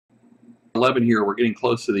11 here, we're getting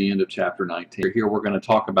close to the end of chapter 19. Here we're going to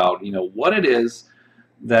talk about, what it is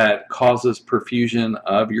that causes perfusion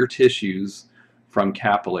of your tissues from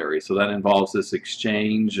capillaries. So that involves this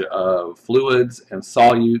exchange of fluids and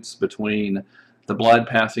solutes between the blood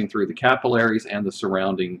passing through the capillaries and the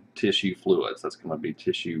surrounding tissue fluids. That's going to be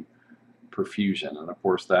tissue perfusion. And of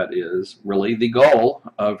course, that is really the goal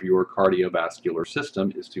of your cardiovascular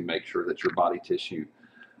system, is to make sure that your body tissue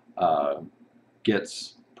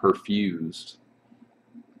gets perfused.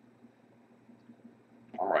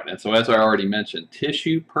 All right, and so as I already mentioned,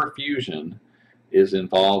 tissue perfusion is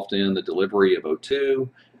involved in the delivery of O2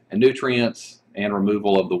 and nutrients and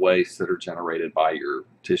removal of the waste that are generated by your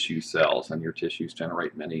tissue cells. And your tissues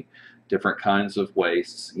generate many different kinds of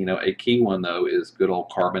wastes. A key one, though, is good old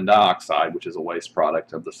carbon dioxide, which is a waste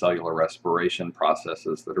product of the cellular respiration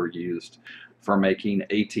processes that are used for making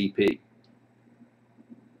ATP.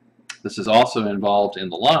 This is also involved in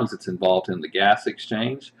the lungs. It's involved in the gas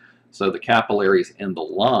exchange. So the capillaries in the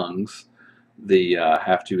lungs,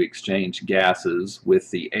 have to exchange gases with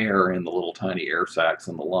the air in the little tiny air sacs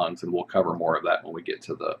in the lungs, and we'll cover more of that when we get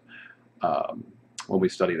to the when we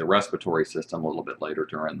study the respiratory system a little bit later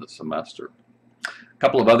during the semester. A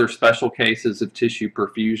couple of other special cases of tissue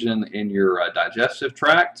perfusion in your digestive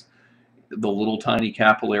tract. The little tiny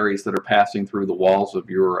capillaries that are passing through the walls of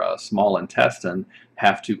your small intestine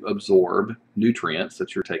have to absorb nutrients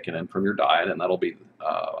that you're taking in from your diet, and that'll be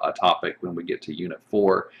a topic when we get to Unit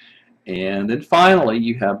 4. And then finally,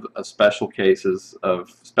 you have special cases of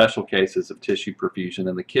tissue perfusion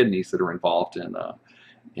in the kidneys that are involved in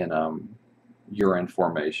urine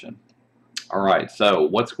formation. All right, so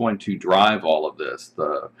what's going to drive all of this?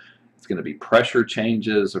 It's going to be pressure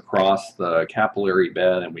changes across the capillary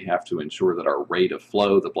bed, and we have to ensure that our rate of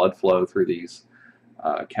flow, the blood flow through these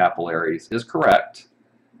capillaries, is correct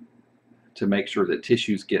to make sure that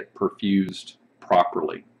tissues get perfused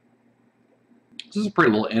properly. This is a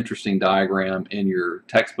pretty little interesting diagram in your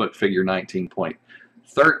textbook, figure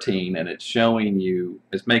 19.13, and it's showing you,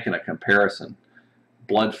 it's making a comparison.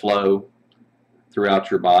 Blood flow throughout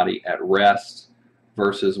your body at rest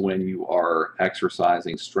versus when you are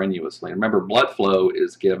exercising strenuously. Remember, blood flow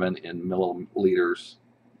is given in milliliters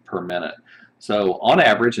per minute. So on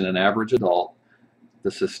average, in an average adult,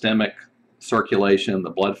 the systemic circulation, the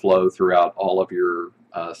blood flow throughout all of your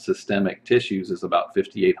systemic tissues is about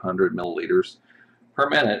 5,800 milliliters per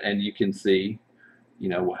minute, and you can see,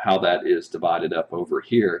 how that is divided up over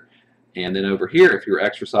here. And then over here, if you're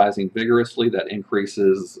exercising vigorously, that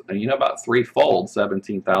increases, about threefold,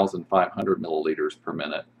 17,500 milliliters per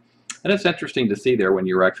minute. And it's interesting to see there when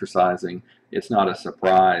you're exercising, it's not a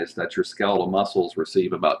surprise that your skeletal muscles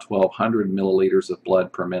receive about 1,200 milliliters of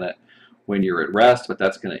blood per minute when you're at rest, but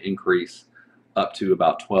that's going to increase up to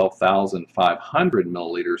about 12,500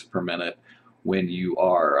 milliliters per minute when you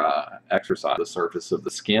are exercising. The surface of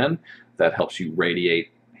the skin, that helps you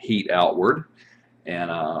radiate heat outward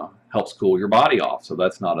and helps cool your body off, so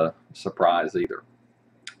that's not a surprise either.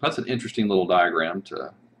 That's an interesting little diagram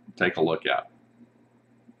to take a look at.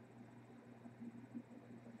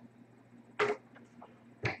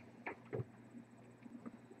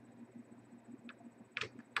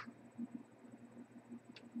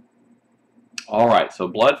 All right, so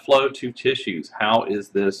blood flow to tissues. How is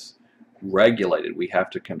this regulated? We have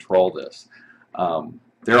to control this.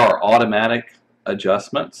 There are automatic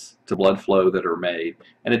adjustments to blood flow that are made,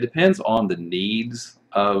 and it depends on the needs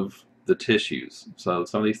of the tissues. So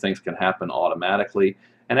some of these things can happen automatically,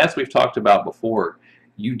 and as we've talked about before,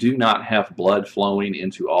 you do not have blood flowing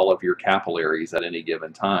into all of your capillaries at any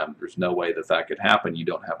given time. There's no way that that could happen. You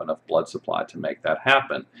don't have enough blood supply to make that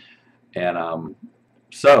happen. And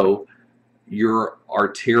so your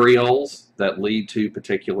arterioles that lead to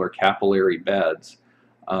particular capillary beds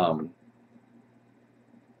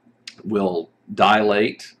will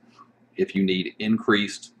dilate if you need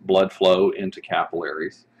increased blood flow into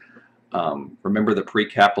capillaries. Remember the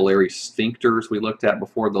precapillary sphincters we looked at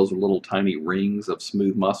before? Those are little tiny rings of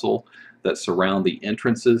smooth muscle that surround the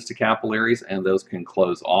entrances to capillaries, and those can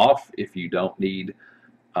close off if you don't need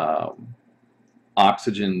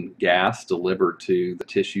oxygen gas delivered to the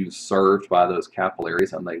tissues served by those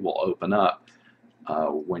capillaries, and they will open up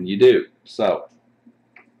when you do. So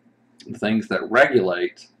the things that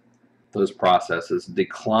regulate those processes: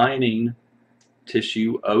 declining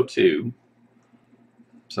tissue O2.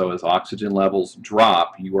 So as oxygen levels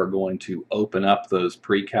drop, you are going to open up those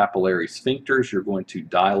precapillary sphincters. You're going to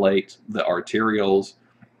dilate the arterioles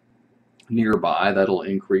nearby. That'll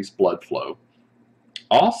increase blood flow.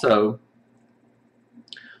 Also,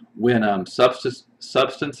 when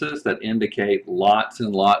substances that indicate lots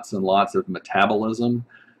and lots and lots of metabolism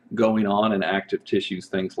going on in active tissues,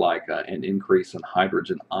 things like an increase in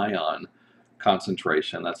hydrogen ion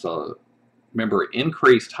concentration. Remember,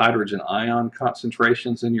 increased hydrogen ion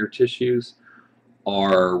concentrations in your tissues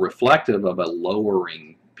are reflective of a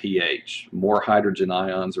lowering pH. More hydrogen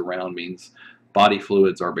ions around means body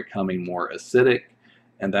fluids are becoming more acidic,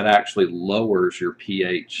 and that actually lowers your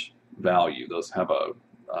pH value. Those have a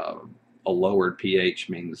lowered pH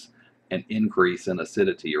means an increase in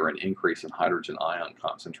acidity or an increase in hydrogen ion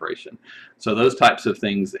concentration. So those types of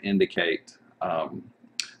things indicate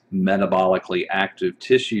metabolically active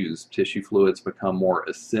tissues. Tissue fluids become more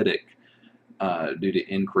acidic due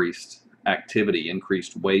to increased activity,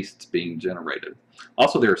 increased waste being generated.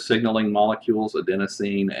 Also, there are signaling molecules.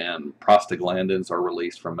 Adenosine and prostaglandins are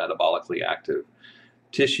released from metabolically active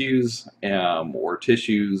tissues, or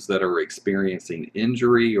tissues that are experiencing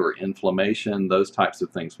injury or inflammation. Those types of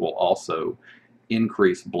things will also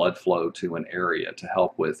increase blood flow to an area to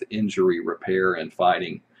help with injury repair and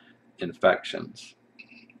fighting infections.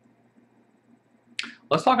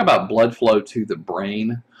 Let's talk about blood flow to the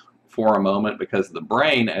brain for a moment, because the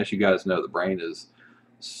brain, as you guys know, the brain is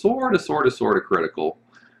sort of critical,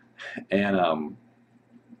 and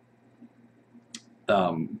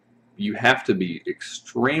you have to be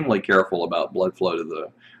extremely careful about blood flow to the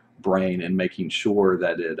brain and making sure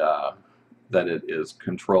that it is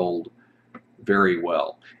controlled very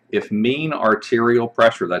well. If mean arterial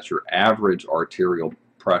pressure, that's your average arterial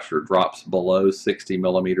pressure, drops below 60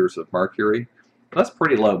 millimeters of mercury, that's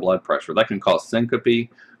pretty low blood pressure. That can cause syncope,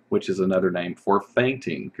 which is another name for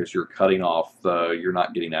fainting, because you're cutting off you're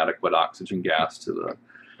not getting adequate oxygen gas to the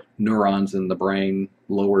neurons in the brain.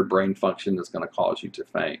 Lowered brain function is going to cause you to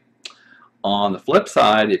faint. On the flip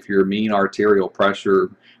side, if your mean arterial pressure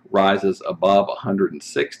rises above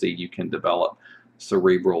 160, you can develop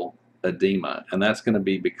cerebral edema, and that's going to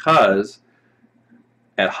be because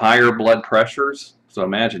at higher blood pressures, so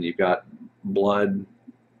imagine you've got blood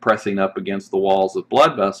pressing up against the walls of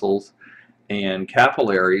blood vessels and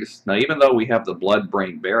capillaries. Now, even though we have the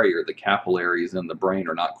blood-brain barrier, the capillaries in the brain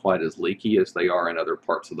are not quite as leaky as they are in other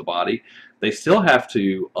parts of the body. They still have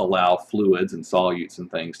to allow fluids and solutes and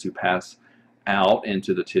things to pass out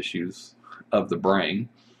into the tissues of the brain.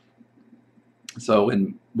 So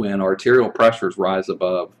when arterial pressures rise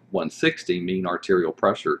above 160, mean arterial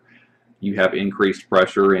pressure, you have increased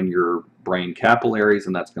pressure in your brain capillaries,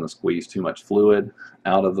 and that's going to squeeze too much fluid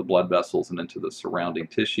out of the blood vessels and into the surrounding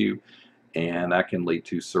tissue, and that can lead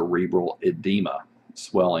to cerebral edema,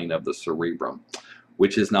 swelling of the cerebrum,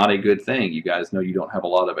 which is not a good thing. You guys know you don't have a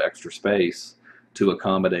lot of extra space to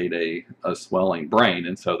accommodate a swelling brain,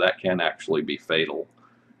 and so that can actually be fatal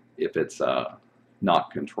if it's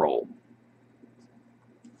not controlled.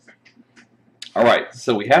 All right,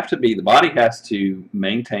 so the body has to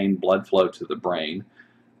maintain blood flow to the brain.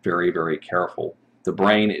 Very, very careful. The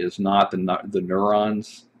brain is not, the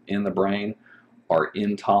neurons in the brain are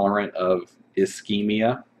intolerant of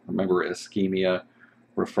ischemia. Remember, ischemia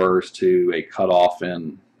refers to a cutoff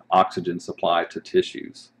in oxygen supply to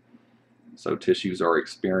tissues. So tissues are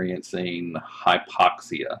experiencing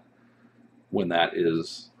hypoxia when that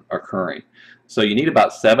is occurring. So you need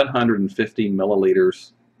about 750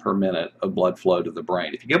 milliliters per minute of blood flow to the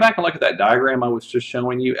brain. If you go back and look at that diagram I was just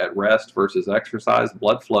showing you at rest versus exercise,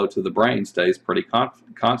 blood flow to the brain stays pretty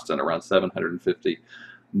constant, around 750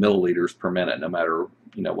 milliliters per minute, no matter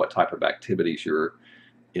what type of activities you're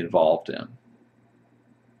involved in.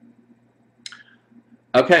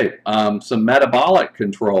 Okay, some metabolic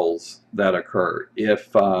controls that occur. If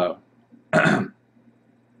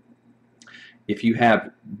you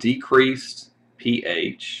have decreased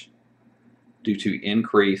pH due to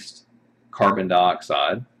increased carbon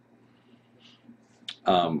dioxide,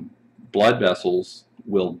 blood vessels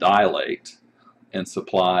will dilate and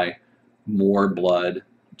supply more blood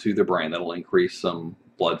to the brain. That'll increase some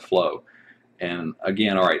blood flow. And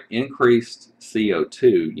again, all right, increased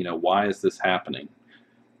CO2, why is this happening?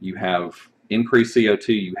 You have increased CO2,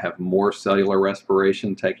 you have more cellular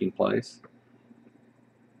respiration taking place.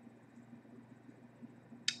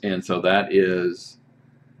 And so that is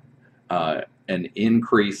an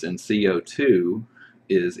increase in CO2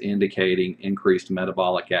 is indicating increased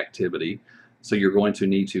metabolic activity. So you're going to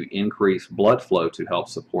need to increase blood flow to help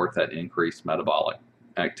support that increased metabolic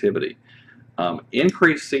activity.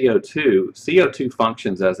 Increased CO2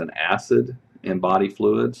 functions as an acid in body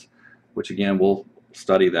fluids, which again, we'll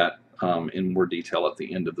study that in more detail at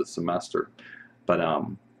the end of the semester. But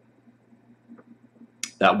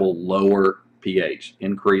that will lower pH.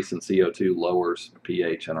 Increase in CO2 lowers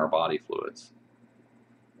pH in our body fluids.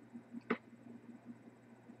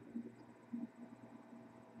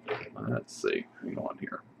 Let's see, hang on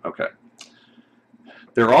here.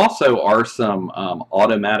 There also are some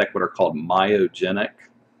automatic, what are called myogenic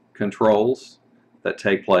controls that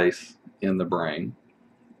take place in the brain.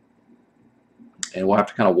 And we'll have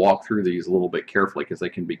to kind of walk through these a little bit carefully because they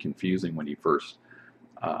can be confusing when you first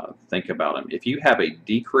think about them. If you have a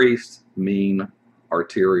decreased mean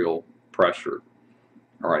arterial pressure,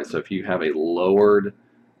 all right, so if you have a lowered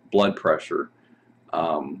blood pressure,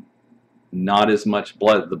 not as much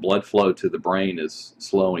blood, the blood flow to the brain is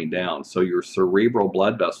slowing down, so your cerebral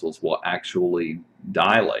blood vessels will actually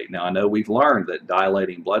dilate. Now, I know we've learned that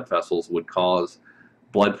dilating blood vessels would cause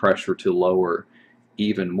blood pressure to lower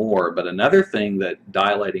even more, but another thing that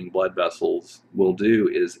dilating blood vessels will do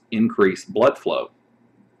is increase blood flow.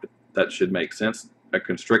 That should make sense. A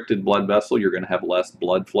constricted blood vessel, you're going to have less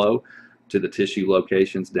blood flow to the tissue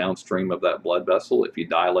locations downstream of that blood vessel. If you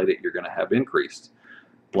dilate it, you're going to have increased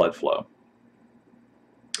blood flow.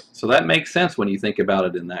 So that makes sense when you think about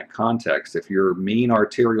it in that context. If your mean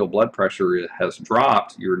arterial blood pressure has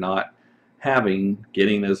dropped, you're not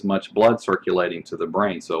getting as much blood circulating to the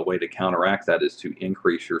brain. So a way to counteract that is to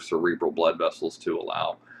increase your cerebral blood vessels to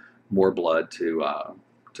allow more blood to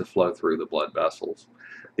flow through the blood vessels.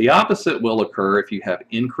 The opposite will occur if you have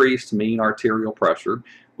increased mean arterial pressure,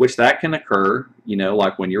 which that can occur, you know,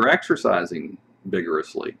 like when you're exercising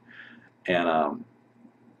vigorously. And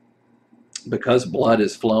because blood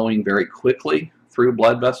is flowing very quickly through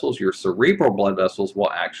blood vessels, your cerebral blood vessels will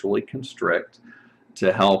actually constrict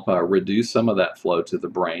to help reduce some of that flow to the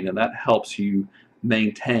brain, and that helps you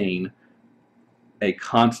maintain a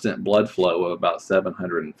constant blood flow of about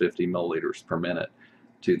 750 milliliters per minute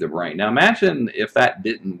to the brain. Now imagine if that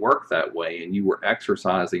didn't work that way and you were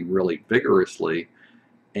exercising really vigorously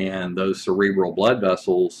and those cerebral blood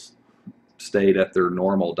vessels stayed at their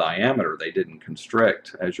normal diameter. They didn't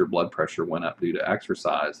constrict as your blood pressure went up due to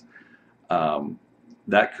exercise.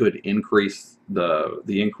 That could increase the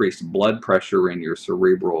increased blood pressure in your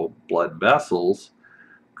cerebral blood vessels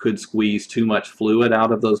could squeeze too much fluid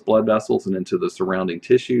out of those blood vessels and into the surrounding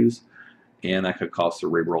tissues, and that could cause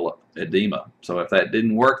cerebral edema. So if that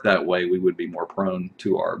didn't work that way, we would be more prone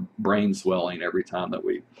to our brain swelling every time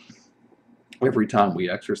we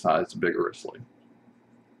exercise vigorously.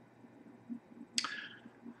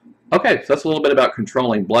 Okay, so that's a little bit about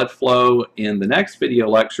controlling blood flow. In the next video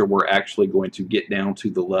lecture, we're actually going to get down to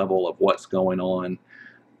the level of what's going on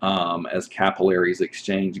as capillaries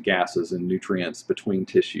exchange gases and nutrients between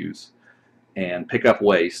tissues and pick up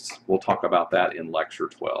waste. We'll talk about that in lecture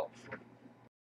 12.